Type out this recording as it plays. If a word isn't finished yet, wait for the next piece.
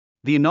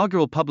The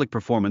inaugural public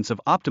performance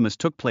of Optimus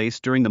took place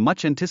during the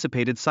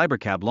much-anticipated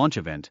Cybercab launch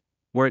event,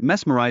 where it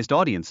mesmerized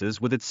audiences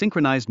with its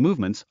synchronized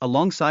movements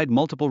alongside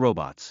multiple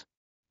robots.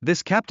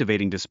 This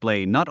captivating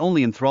display not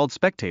only enthralled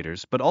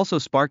spectators but also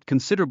sparked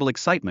considerable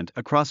excitement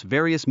across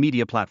various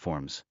media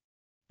platforms.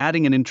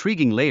 Adding an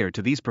intriguing layer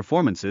to these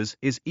performances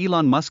is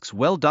Elon Musk's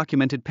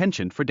well-documented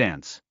penchant for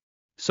dance.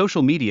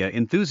 Social media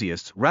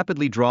enthusiasts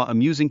rapidly draw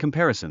amusing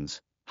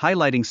comparisons,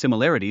 highlighting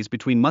similarities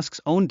between Musk's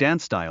own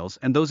dance styles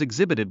and those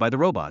exhibited by the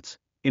robots,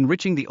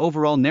 enriching the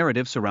overall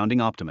narrative surrounding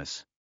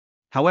Optimus.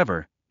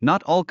 However,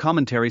 not all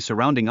commentary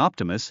surrounding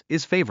Optimus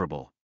is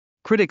favorable.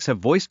 Critics have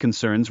voiced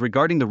concerns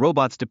regarding the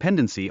robot's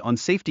dependency on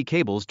safety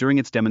cables during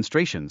its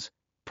demonstrations,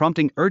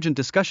 prompting urgent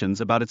discussions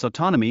about its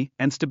autonomy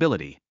and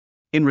stability.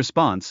 In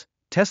response,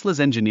 Tesla's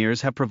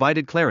engineers have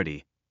provided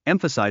clarity,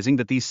 emphasizing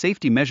that these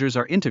safety measures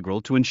are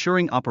integral to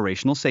ensuring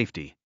operational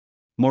safety.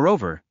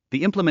 Moreover,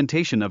 the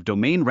implementation of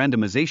domain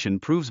randomization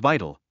proves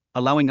vital,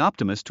 allowing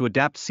Optimus to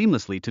adapt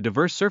seamlessly to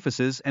diverse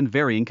surfaces and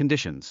varying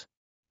conditions.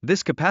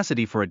 This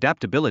capacity for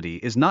adaptability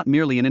is not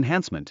merely an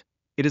enhancement,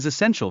 it is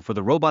essential for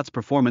the robot's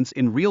performance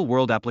in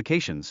real-world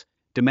applications,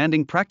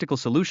 demanding practical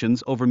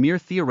solutions over mere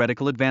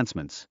theoretical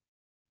advancements.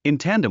 In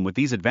tandem with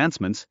these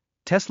advancements,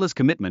 Tesla's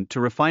commitment to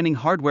refining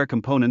hardware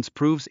components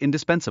proves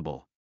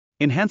indispensable.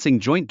 Enhancing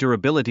joint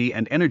durability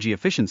and energy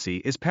efficiency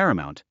is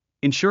paramount,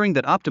 ensuring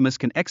that Optimus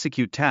can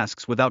execute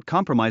tasks without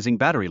compromising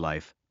battery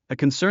life, a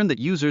concern that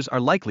users are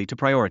likely to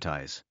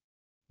prioritize.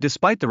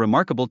 Despite the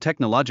remarkable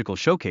technological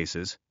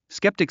showcases,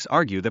 skeptics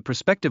argue that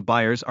prospective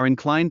buyers are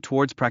inclined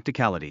towards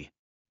practicality.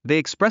 They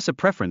express a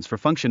preference for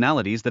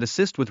functionalities that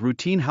assist with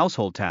routine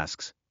household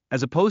tasks,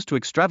 as opposed to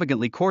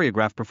extravagantly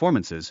choreographed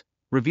performances,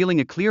 revealing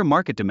a clear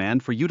market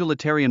demand for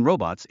utilitarian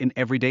robots in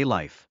everyday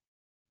life.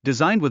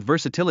 Designed with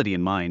versatility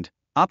in mind,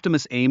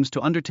 Optimus aims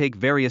to undertake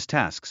various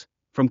tasks,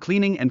 from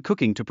cleaning and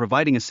cooking to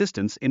providing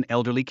assistance in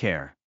elderly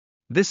care.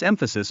 This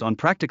emphasis on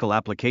practical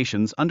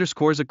applications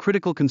underscores a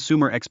critical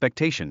consumer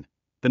expectation: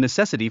 the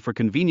necessity for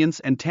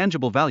convenience and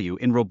tangible value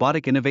in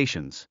robotic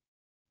innovations.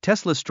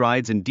 Tesla's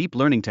strides in deep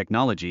learning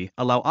technology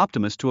allow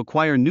Optimus to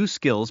acquire new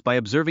skills by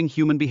observing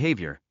human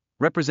behavior,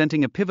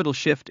 representing a pivotal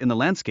shift in the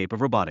landscape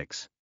of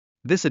robotics.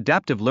 This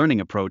adaptive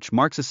learning approach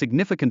marks a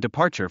significant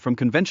departure from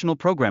conventional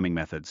programming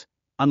methods,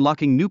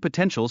 unlocking new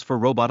potentials for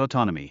robot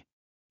autonomy.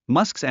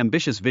 Musk's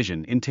ambitious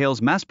vision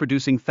entails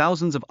mass-producing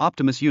thousands of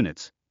Optimus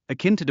units,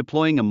 akin to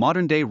deploying a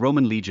modern-day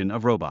Roman legion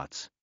of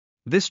robots.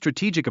 This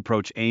strategic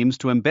approach aims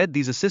to embed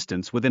these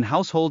assistants within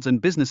households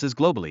and businesses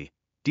globally,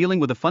 dealing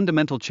with a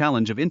fundamental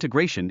challenge of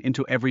integration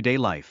into everyday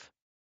life.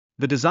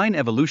 The design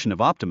evolution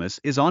of Optimus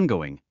is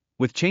ongoing,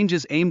 with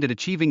changes aimed at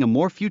achieving a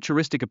more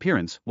futuristic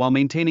appearance while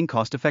maintaining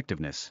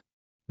cost-effectiveness.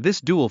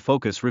 This dual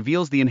focus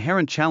reveals the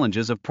inherent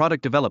challenges of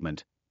product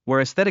development, where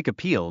aesthetic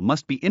appeal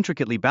must be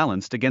intricately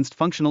balanced against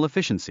functional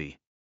efficiency.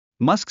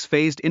 Musk's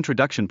phased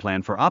introduction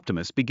plan for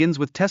Optimus begins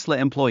with Tesla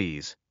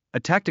employees, a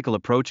tactical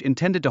approach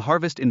intended to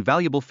harvest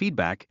invaluable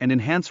feedback and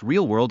enhance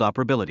real-world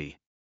operability.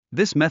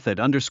 This method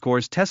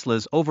underscores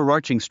Tesla's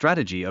overarching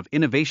strategy of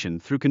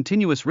innovation through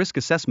continuous risk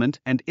assessment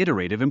and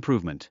iterative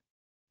improvement.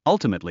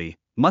 Ultimately,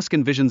 Musk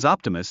envisions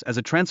Optimus as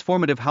a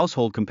transformative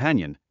household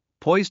companion,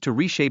 poised to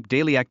reshape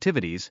daily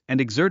activities and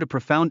exert a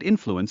profound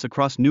influence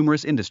across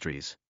numerous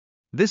industries.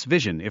 This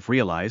vision, if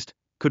realized,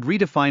 could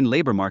redefine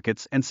labor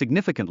markets and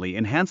significantly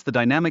enhance the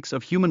dynamics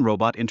of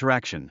human-robot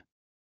interaction.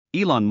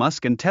 Elon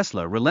Musk and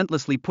Tesla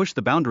relentlessly push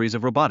the boundaries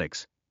of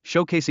robotics,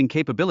 showcasing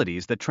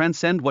capabilities that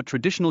transcend what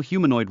traditional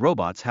humanoid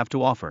robots have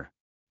to offer.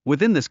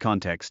 Within this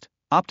context,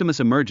 Optimus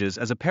emerges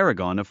as a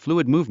paragon of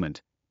fluid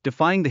movement,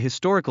 defying the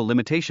historical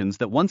limitations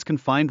that once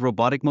confined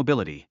robotic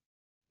mobility.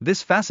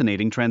 This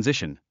fascinating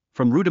transition,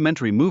 from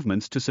rudimentary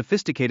movements to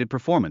sophisticated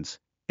performance,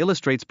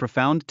 illustrates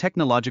profound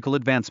technological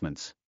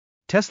advancements.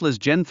 Tesla's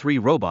Gen 3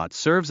 robot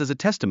serves as a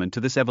testament to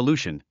this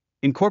evolution,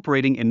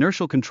 incorporating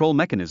inertial control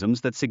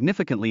mechanisms that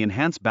significantly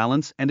enhance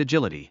balance and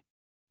agility.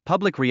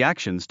 Public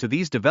reactions to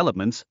these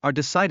developments are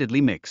decidedly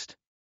mixed.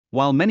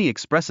 While many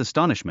express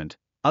astonishment,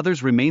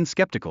 others remain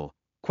skeptical,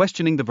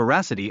 questioning the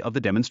veracity of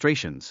the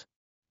demonstrations.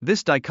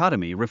 This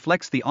dichotomy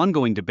reflects the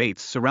ongoing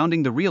debates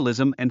surrounding the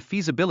realism and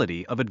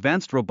feasibility of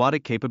advanced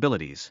robotic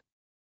capabilities.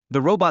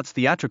 The robot's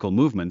theatrical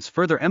movements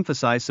further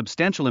emphasize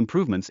substantial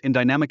improvements in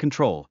dynamic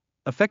control,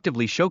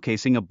 effectively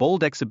showcasing a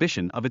bold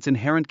exhibition of its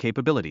inherent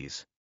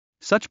capabilities.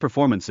 Such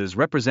performances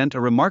represent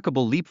a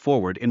remarkable leap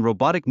forward in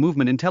robotic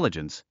movement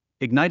intelligence,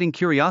 igniting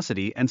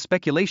curiosity and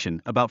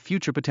speculation about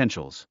future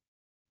potentials.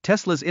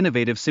 Tesla's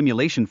innovative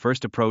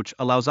simulation-first approach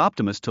allows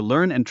Optimus to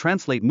learn and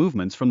translate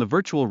movements from the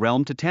virtual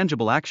realm to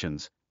tangible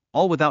actions,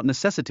 all without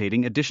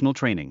necessitating additional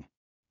training.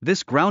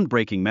 This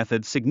groundbreaking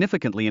method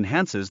significantly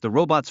enhances the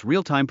robot's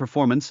real-time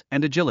performance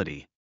and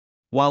agility.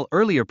 While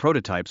earlier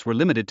prototypes were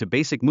limited to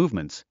basic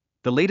movements,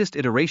 the latest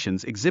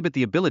iterations exhibit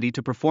the ability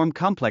to perform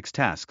complex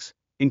tasks,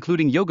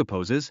 including yoga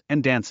poses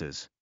and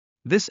dances.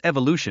 This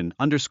evolution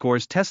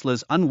underscores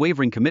Tesla's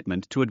unwavering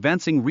commitment to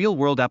advancing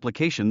real-world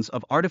applications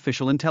of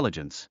artificial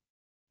intelligence.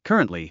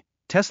 Currently,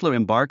 Tesla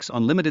embarks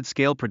on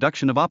limited-scale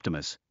production of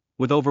Optimus,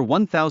 with over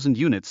 1,000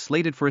 units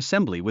slated for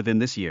assembly within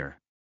this year.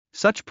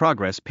 Such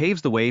progress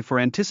paves the way for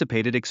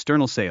anticipated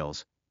external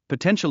sales,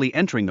 potentially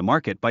entering the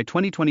market by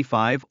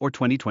 2025 or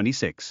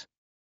 2026.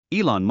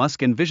 Elon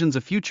Musk envisions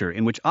a future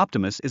in which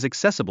Optimus is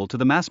accessible to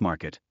the mass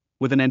market,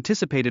 with an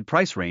anticipated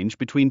price range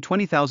between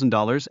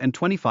 $20,000 and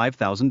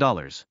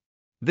 $25,000.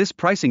 This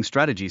pricing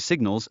strategy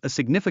signals a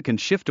significant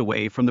shift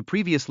away from the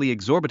previously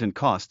exorbitant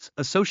costs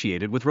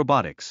associated with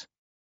robotics.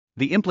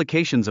 The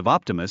implications of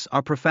Optimus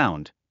are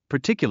profound,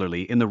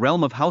 particularly in the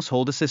realm of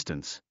household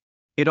assistance.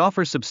 It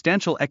offers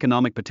substantial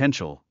economic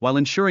potential while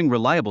ensuring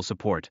reliable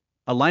support,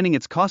 aligning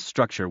its cost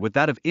structure with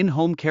that of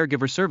in-home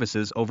caregiver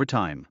services over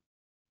time.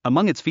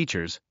 Among its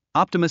features,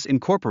 Optimus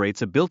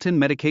incorporates a built-in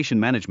medication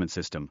management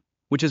system,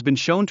 which has been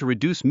shown to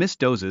reduce missed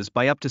doses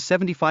by up to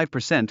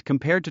 75%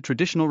 compared to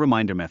traditional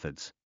reminder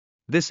methods.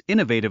 This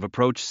innovative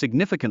approach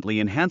significantly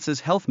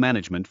enhances health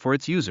management for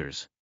its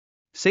users.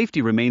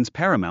 Safety remains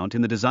paramount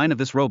in the design of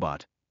this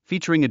robot,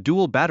 featuring a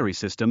dual battery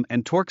system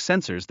and torque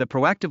sensors that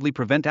proactively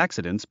prevent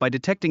accidents by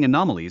detecting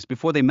anomalies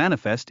before they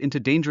manifest into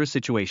dangerous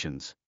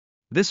situations.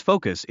 This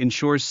focus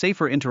ensures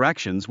safer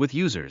interactions with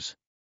users.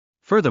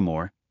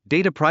 Furthermore,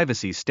 data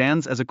privacy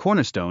stands as a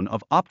cornerstone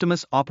of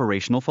Optimus'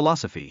 operational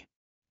philosophy.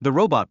 The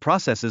robot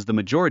processes the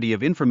majority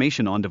of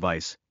information on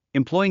device,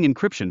 employing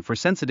encryption for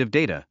sensitive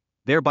data,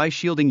 thereby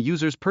shielding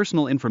users'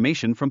 personal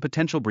information from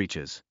potential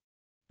breaches.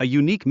 A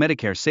unique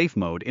Medicare Safe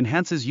mode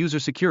enhances user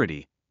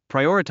security,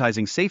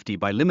 prioritizing safety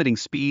by limiting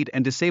speed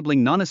and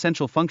disabling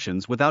non-essential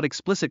functions without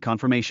explicit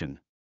confirmation.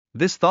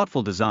 This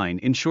thoughtful design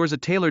ensures a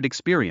tailored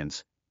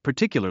experience,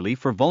 particularly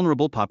for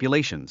vulnerable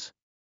populations.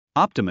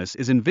 Optimus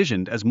is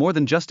envisioned as more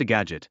than just a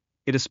gadget,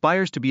 it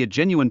aspires to be a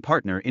genuine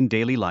partner in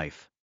daily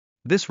life.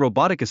 This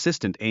robotic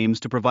assistant aims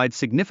to provide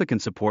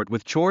significant support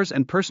with chores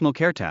and personal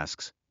care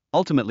tasks,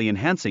 ultimately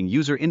enhancing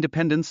user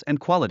independence and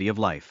quality of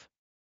life.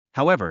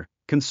 However,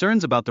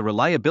 concerns about the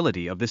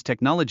reliability of this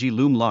technology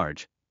loom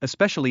large,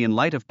 especially in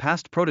light of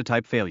past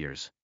prototype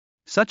failures.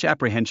 Such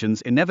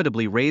apprehensions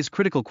inevitably raise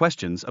critical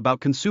questions about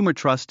consumer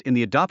trust in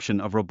the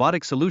adoption of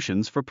robotic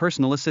solutions for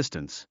personal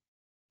assistance.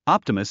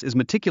 Optimus is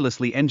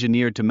meticulously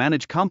engineered to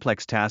manage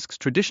complex tasks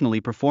traditionally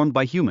performed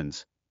by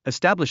humans,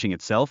 establishing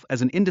itself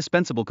as an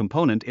indispensable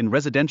component in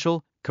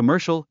residential,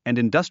 commercial, and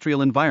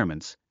industrial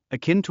environments,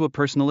 akin to a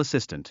personal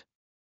assistant.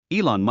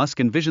 Elon Musk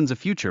envisions a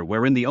future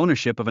wherein the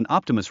ownership of an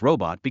Optimus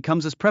robot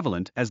becomes as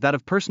prevalent as that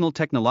of personal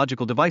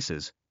technological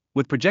devices,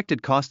 with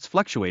projected costs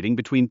fluctuating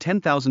between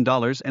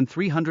 $10,000 and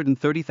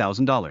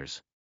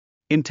 $330,000.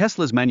 In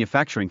Tesla's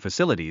manufacturing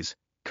facilities,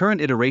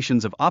 current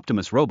iterations of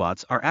Optimus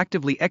robots are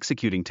actively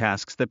executing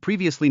tasks that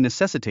previously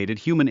necessitated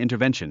human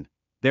intervention,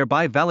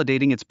 thereby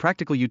validating its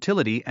practical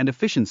utility and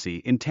efficiency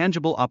in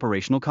tangible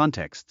operational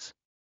contexts.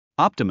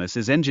 Optimus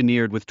is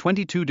engineered with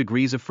 22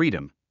 degrees of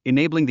freedom,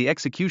 enabling the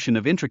execution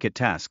of intricate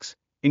tasks,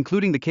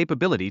 including the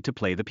capability to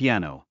play the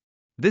piano.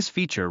 This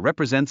feature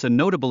represents a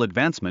notable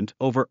advancement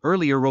over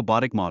earlier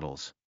robotic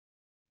models.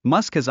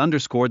 Musk has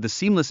underscored the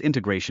seamless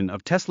integration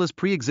of Tesla's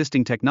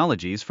pre-existing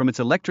technologies from its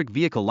electric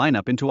vehicle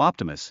lineup into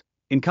Optimus,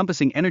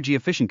 encompassing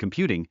energy-efficient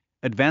computing,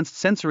 advanced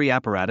sensory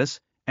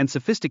apparatus, and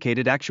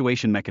sophisticated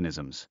actuation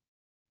mechanisms.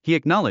 He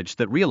acknowledged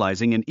that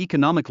realizing an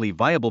economically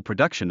viable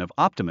production of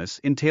Optimus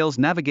entails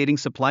navigating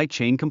supply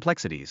chain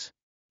complexities.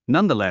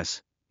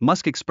 Nonetheless,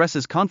 Musk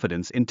expresses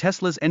confidence in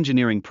Tesla's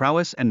engineering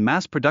prowess and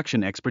mass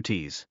production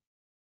expertise.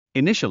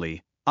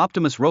 Initially,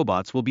 Optimus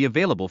robots will be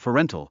available for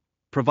rental,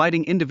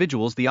 providing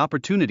individuals the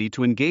opportunity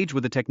to engage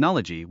with the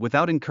technology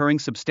without incurring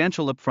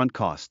substantial upfront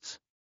costs.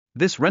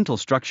 This rental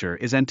structure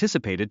is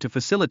anticipated to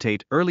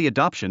facilitate early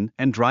adoption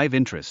and drive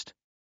interest.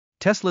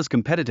 Tesla's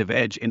competitive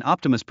edge in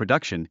Optimus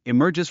production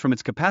emerges from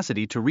its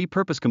capacity to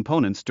repurpose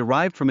components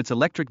derived from its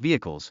electric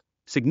vehicles,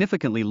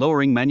 significantly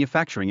lowering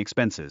manufacturing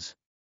expenses.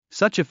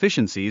 Such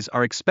efficiencies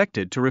are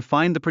expected to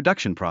refine the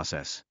production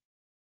process.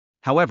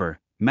 However,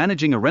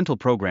 managing a rental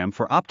program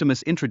for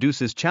Optimus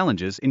introduces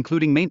challenges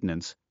including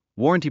maintenance,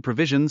 warranty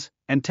provisions,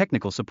 and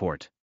technical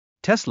support.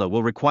 Tesla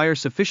will require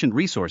sufficient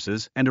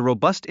resources and a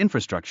robust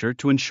infrastructure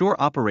to ensure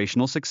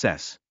operational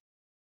success.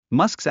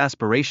 Musk's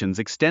aspirations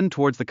extend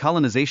towards the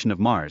colonization of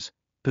Mars,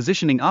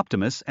 positioning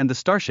Optimus and the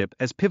Starship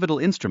as pivotal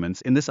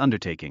instruments in this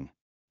undertaking.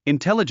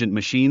 Intelligent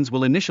machines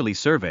will initially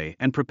survey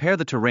and prepare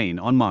the terrain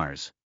on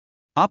Mars.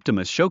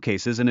 Optimus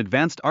showcases an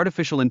advanced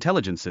artificial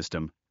intelligence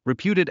system,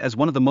 reputed as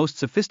one of the most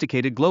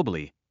sophisticated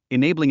globally,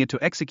 enabling it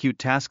to execute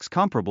tasks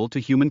comparable to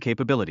human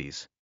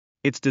capabilities.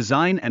 Its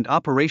design and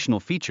operational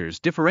features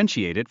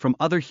differentiate it from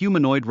other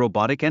humanoid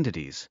robotic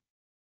entities.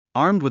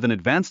 Armed with an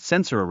advanced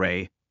sensor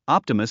array,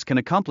 Optimus can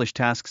accomplish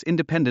tasks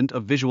independent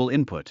of visual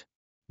input.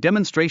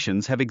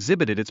 Demonstrations have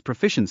exhibited its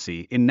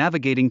proficiency in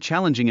navigating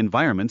challenging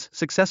environments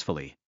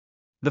successfully.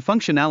 The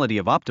functionality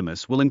of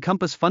Optimus will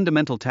encompass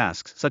fundamental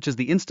tasks such as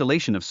the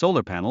installation of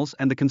solar panels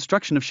and the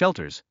construction of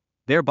shelters,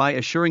 thereby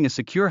assuring a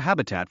secure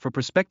habitat for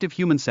prospective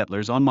human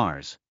settlers on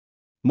Mars.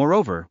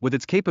 Moreover, with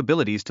its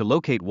capabilities to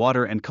locate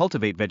water and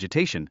cultivate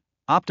vegetation,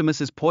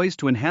 Optimus is poised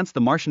to enhance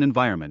the Martian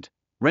environment,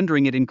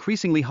 rendering it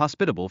increasingly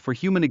hospitable for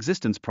human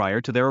existence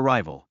prior to their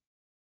arrival.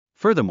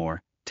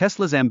 Furthermore,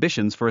 Tesla's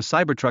ambitions for a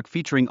Cybertruck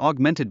featuring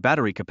augmented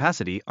battery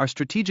capacity are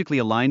strategically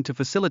aligned to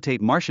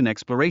facilitate Martian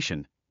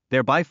exploration,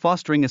 thereby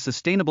fostering a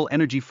sustainable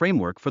energy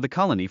framework for the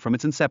colony from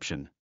its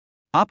inception.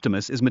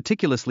 Optimus is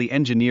meticulously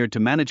engineered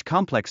to manage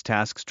complex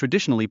tasks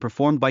traditionally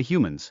performed by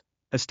humans,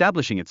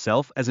 establishing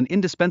itself as an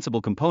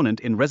indispensable component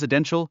in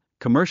residential,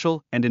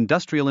 commercial, and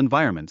industrial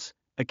environments,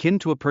 akin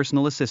to a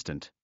personal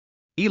assistant.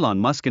 Elon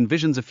Musk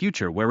envisions a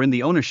future wherein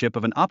the ownership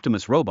of an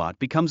Optimus robot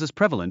becomes as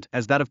prevalent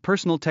as that of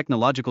personal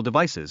technological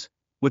devices,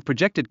 with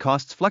projected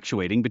costs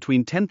fluctuating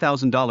between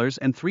 $10,000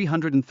 and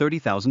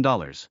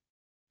 $330,000.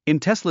 In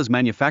Tesla's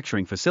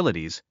manufacturing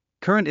facilities,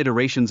 current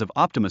iterations of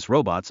Optimus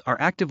robots are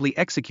actively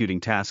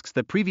executing tasks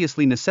that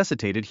previously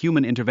necessitated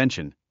human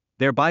intervention,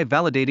 thereby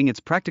validating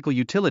its practical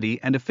utility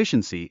and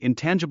efficiency in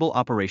tangible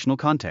operational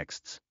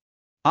contexts.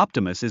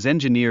 Optimus is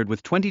engineered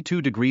with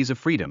 22 degrees of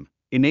freedom,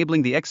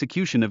 enabling the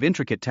execution of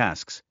intricate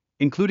tasks,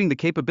 including the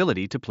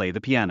capability to play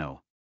the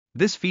piano.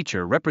 This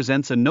feature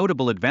represents a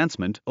notable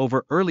advancement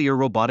over earlier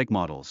robotic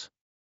models.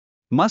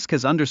 Musk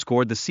has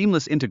underscored the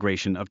seamless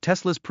integration of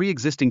Tesla's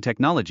pre-existing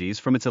technologies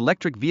from its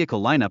electric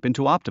vehicle lineup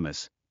into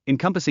Optimus,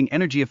 encompassing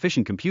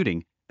energy-efficient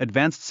computing,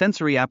 advanced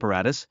sensory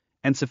apparatus,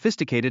 and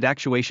sophisticated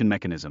actuation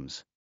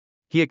mechanisms.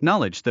 He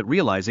acknowledged that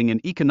realizing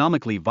an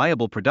economically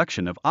viable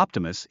production of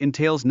Optimus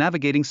entails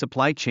navigating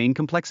supply chain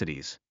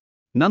complexities.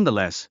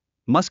 Nonetheless,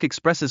 Musk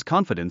expresses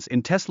confidence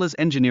in Tesla's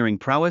engineering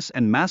prowess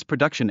and mass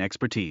production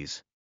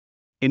expertise.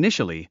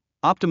 Initially,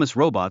 Optimus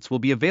robots will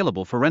be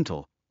available for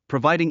rental,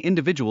 providing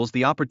individuals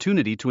the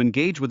opportunity to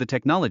engage with the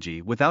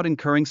technology without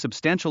incurring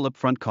substantial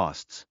upfront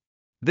costs.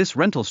 This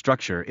rental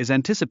structure is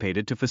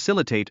anticipated to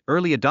facilitate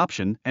early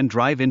adoption and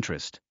drive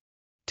interest.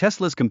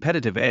 Tesla's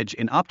competitive edge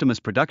in Optimus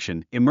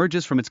production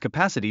emerges from its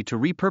capacity to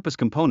repurpose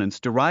components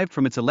derived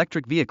from its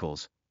electric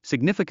vehicles,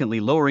 significantly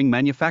lowering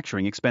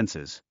manufacturing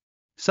expenses.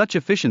 Such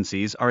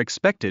efficiencies are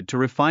expected to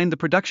refine the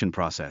production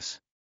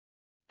process.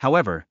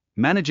 However,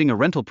 managing a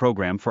rental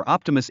program for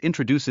Optimus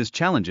introduces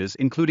challenges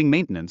including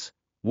maintenance,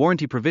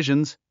 warranty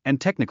provisions,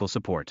 and technical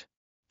support.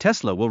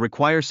 Tesla will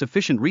require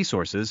sufficient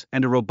resources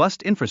and a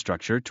robust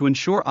infrastructure to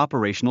ensure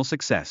operational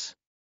success.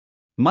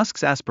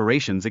 Musk's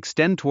aspirations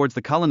extend towards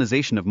the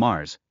colonization of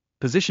Mars,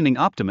 positioning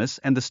Optimus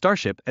and the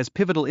Starship as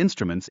pivotal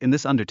instruments in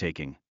this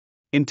undertaking.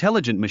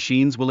 Intelligent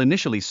machines will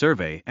initially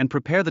survey and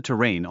prepare the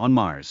terrain on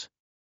Mars.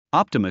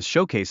 Optimus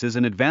showcases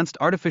an advanced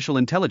artificial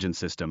intelligence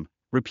system,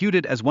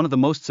 reputed as one of the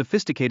most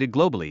sophisticated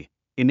globally,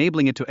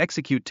 enabling it to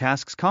execute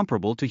tasks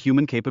comparable to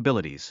human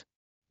capabilities.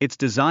 Its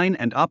design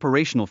and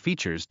operational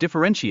features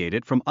differentiate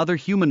it from other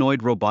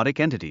humanoid robotic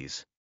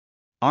entities.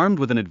 Armed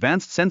with an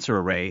advanced sensor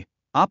array,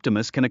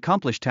 Optimus can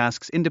accomplish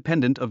tasks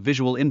independent of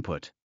visual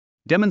input.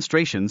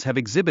 Demonstrations have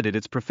exhibited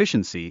its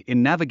proficiency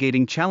in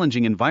navigating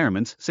challenging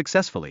environments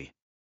successfully.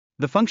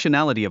 The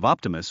functionality of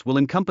Optimus will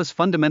encompass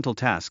fundamental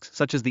tasks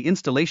such as the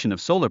installation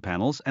of solar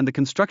panels and the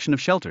construction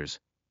of shelters,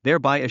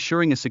 thereby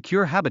assuring a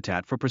secure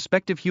habitat for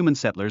prospective human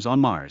settlers on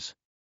Mars.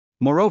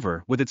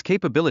 Moreover, with its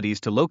capabilities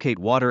to locate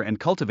water and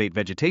cultivate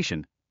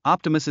vegetation,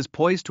 Optimus is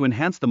poised to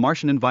enhance the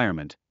Martian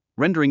environment,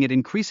 rendering it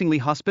increasingly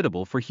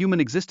hospitable for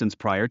human existence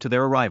prior to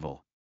their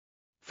arrival.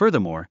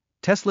 Furthermore,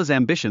 Tesla's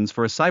ambitions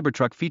for a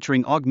Cybertruck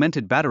featuring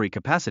augmented battery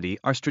capacity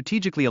are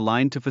strategically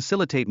aligned to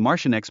facilitate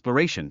Martian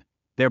exploration,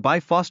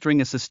 thereby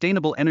fostering a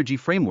sustainable energy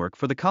framework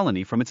for the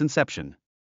colony from its inception.